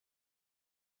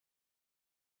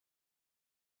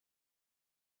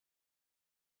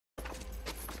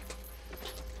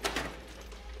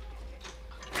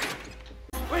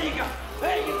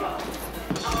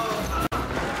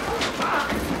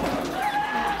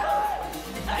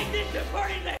the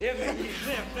party now. Give me your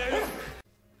slip, dude.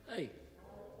 Hey,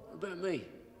 what about me?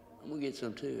 I'm gonna get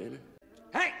some too, ain't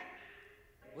I? Hey,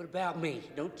 what about me?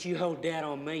 Don't you hold that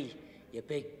on me, you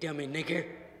big dummy nigger.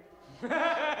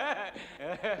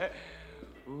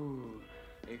 Ooh,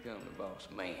 here comes the boss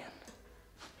man.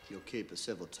 You'll keep a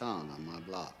civil tongue on my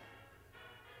block.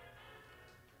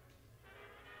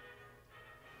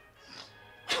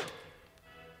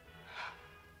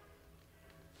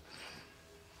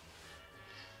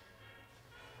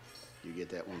 You get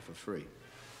that one for free.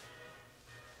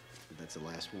 But that's the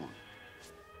last one.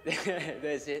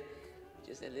 That's it?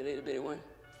 Just a little bitty one?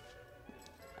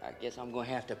 I guess I'm gonna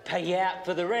have to pay out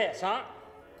for the rest, huh?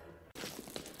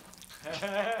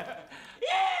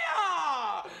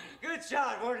 Yeah! Good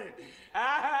shot, wasn't it?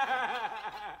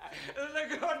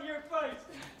 Look on your face.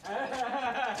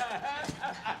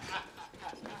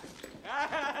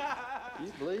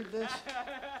 You believe this?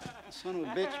 The son of a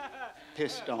bitch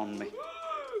pissed on me.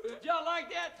 Y'all like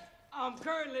that? I'm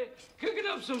currently cooking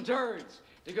up some turds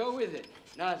to go with it.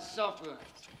 Nice soft ones.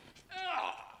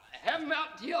 Have them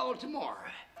out to y'all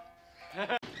tomorrow.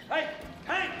 Hey,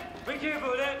 be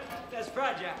careful with that. That's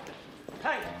fragile.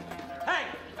 Hey,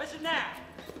 what's it now?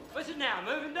 What's it now?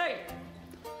 Moving day.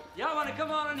 Y'all want to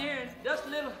come on in here and dust a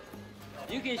little?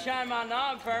 You can shine my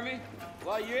knob for me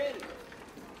while you're at it.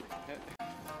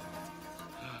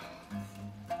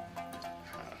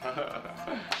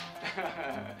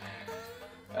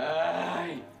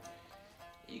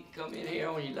 You can come in here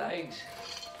on your legs,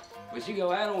 but you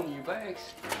go out on your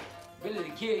backs. Billy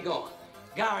the Kid gonna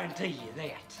guarantee you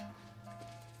that.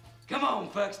 Come on,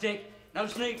 fuckstick. No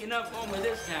sneaking up on me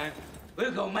this time.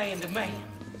 We'll go man to man.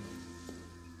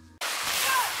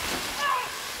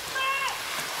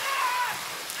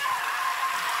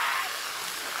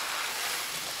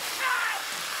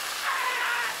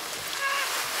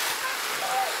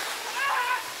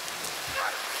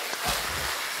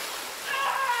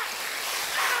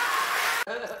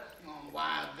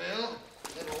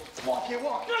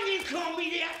 Don't you call me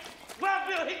that? Wild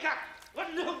Bill Hickok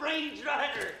wasn't no range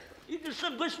rider. You're just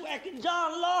some bushwhacking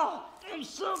John Law. Some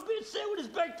son of a bitch sat with his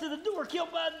back to the door,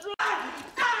 killed by a drunk.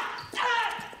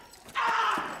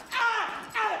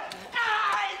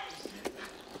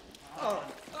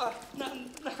 No,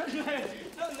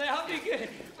 I'll be good.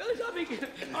 Fellas, I'll be good.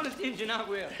 Honest Injun, I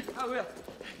will.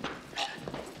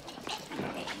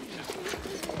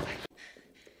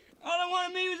 All I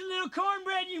wanted me was a little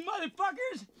cornbread, you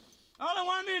motherfuckers. All I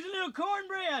wanted me was a little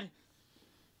cornbread.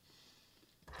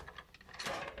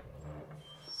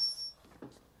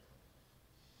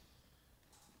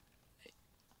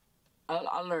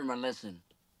 I'll learn my lesson.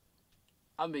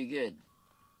 I'll be good.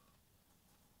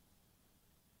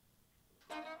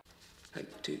 Hey,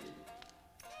 Toot.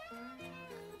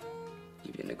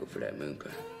 Give you a nickel for that moon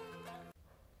pie.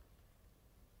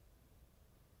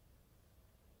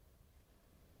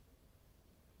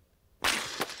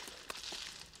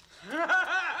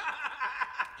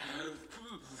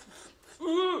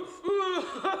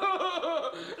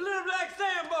 Little Black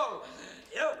Sambo.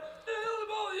 Yep.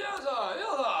 Yes, sir.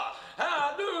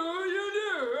 How do you do?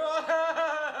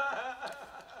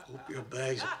 Hope your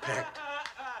bags are packed.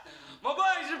 My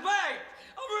bags are packed.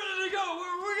 I'm ready to go.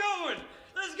 Where we're going?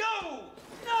 Let's go.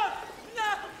 No.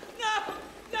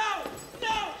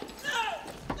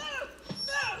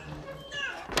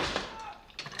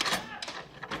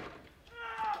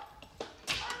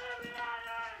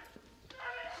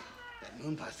 That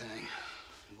moon pie thing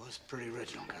was pretty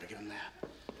original. Gotta give him that.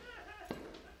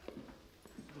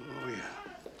 Oh, yeah.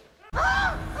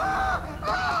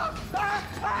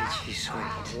 Ain't she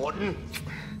sweet? Warden,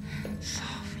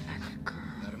 Soft like a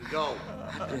girl. let him go.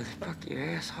 I'd rather fuck your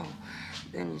asshole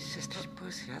than your sister's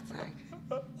pussy, I think.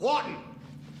 Warden!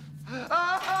 I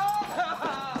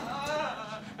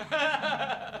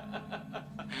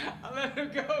let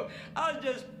him go. I was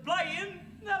just playing.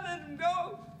 I let him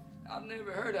go. I've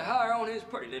never heard a hair on his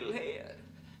pretty little head.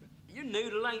 Your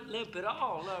noodle ain't limp at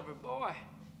all, lover boy.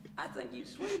 I think you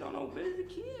sweet on old Billy the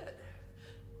Kid.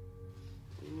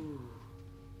 Ooh,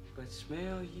 but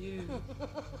smell you.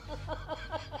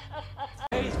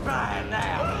 He's frying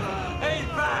now.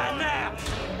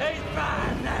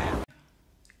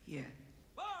 Yeah.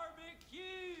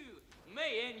 Barbecue,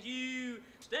 me and you,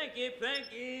 stinky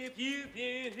pinky, pew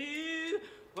pew pew.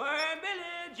 Where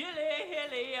Billy, Jilly,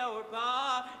 Hilly, our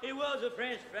pa, it was a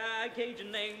French fried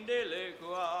Cajun named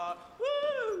Delacroix.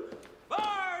 Woo!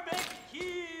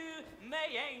 Barbecue,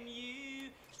 me and you,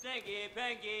 stinky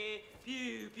pinky,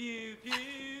 pew pew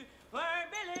pew. Where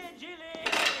Billy, Jilly.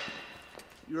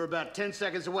 You're about 10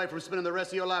 seconds away from spending the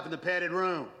rest of your life in the padded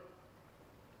room.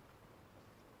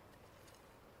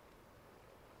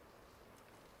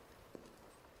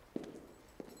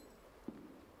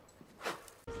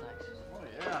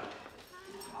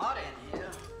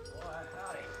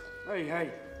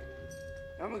 hey.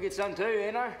 I'm gonna get some too,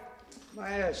 ain't I? My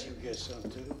ass, you get some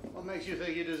too. What makes you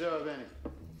think you deserve any?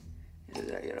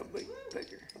 I got a big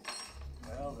picture.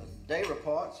 Well, the day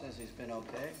report says he's been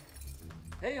okay.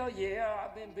 Hell yeah,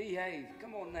 I've been behaved.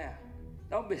 Come on now.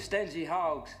 Don't be stingy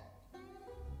hogs.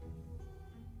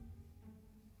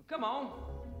 Come on.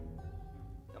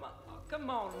 Come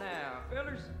on now,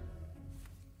 fellas.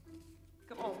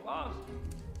 Come on, boss.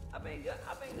 I've been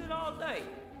good all day.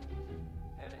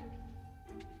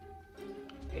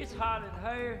 It's hot in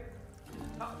here.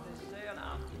 Hot in this cell.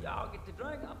 Now, y'all get to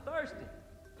drink. I'm thirsty.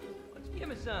 Why don't you give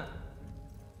me some?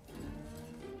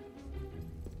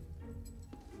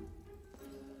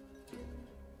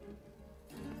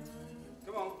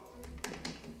 Come on.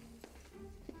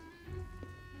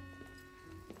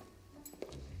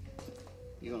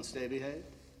 You gonna stay behaved?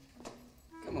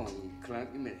 Come on, you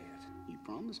clunk. Give me that. You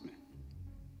promised me.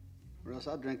 Or else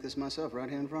I'll drink this myself right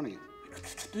here in front of you.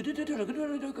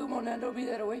 Come on now, don't be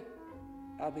that way.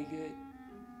 I'll be good.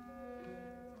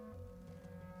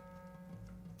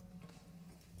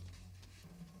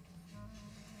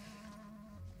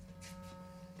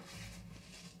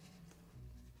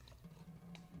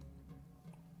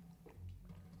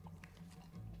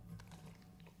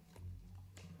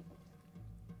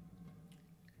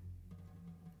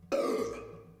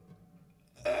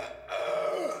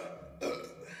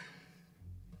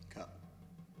 Cup.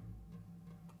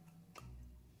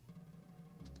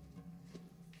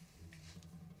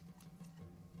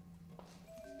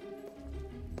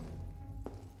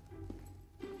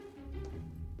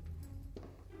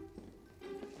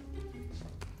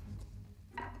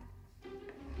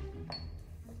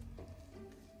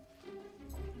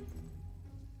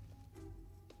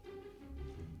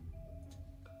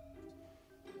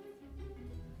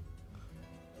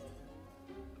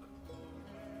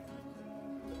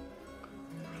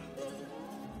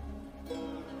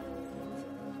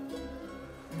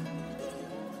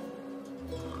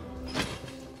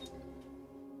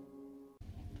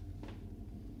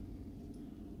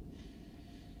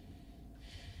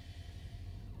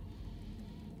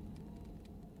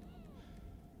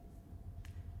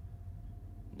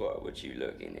 Boy, what you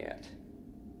looking at?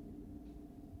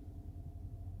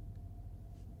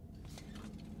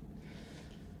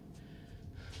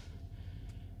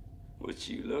 What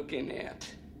you looking at?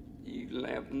 You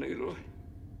lamp noodle?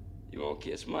 You wanna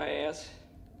kiss my ass?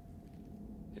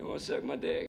 You wanna suck my dick?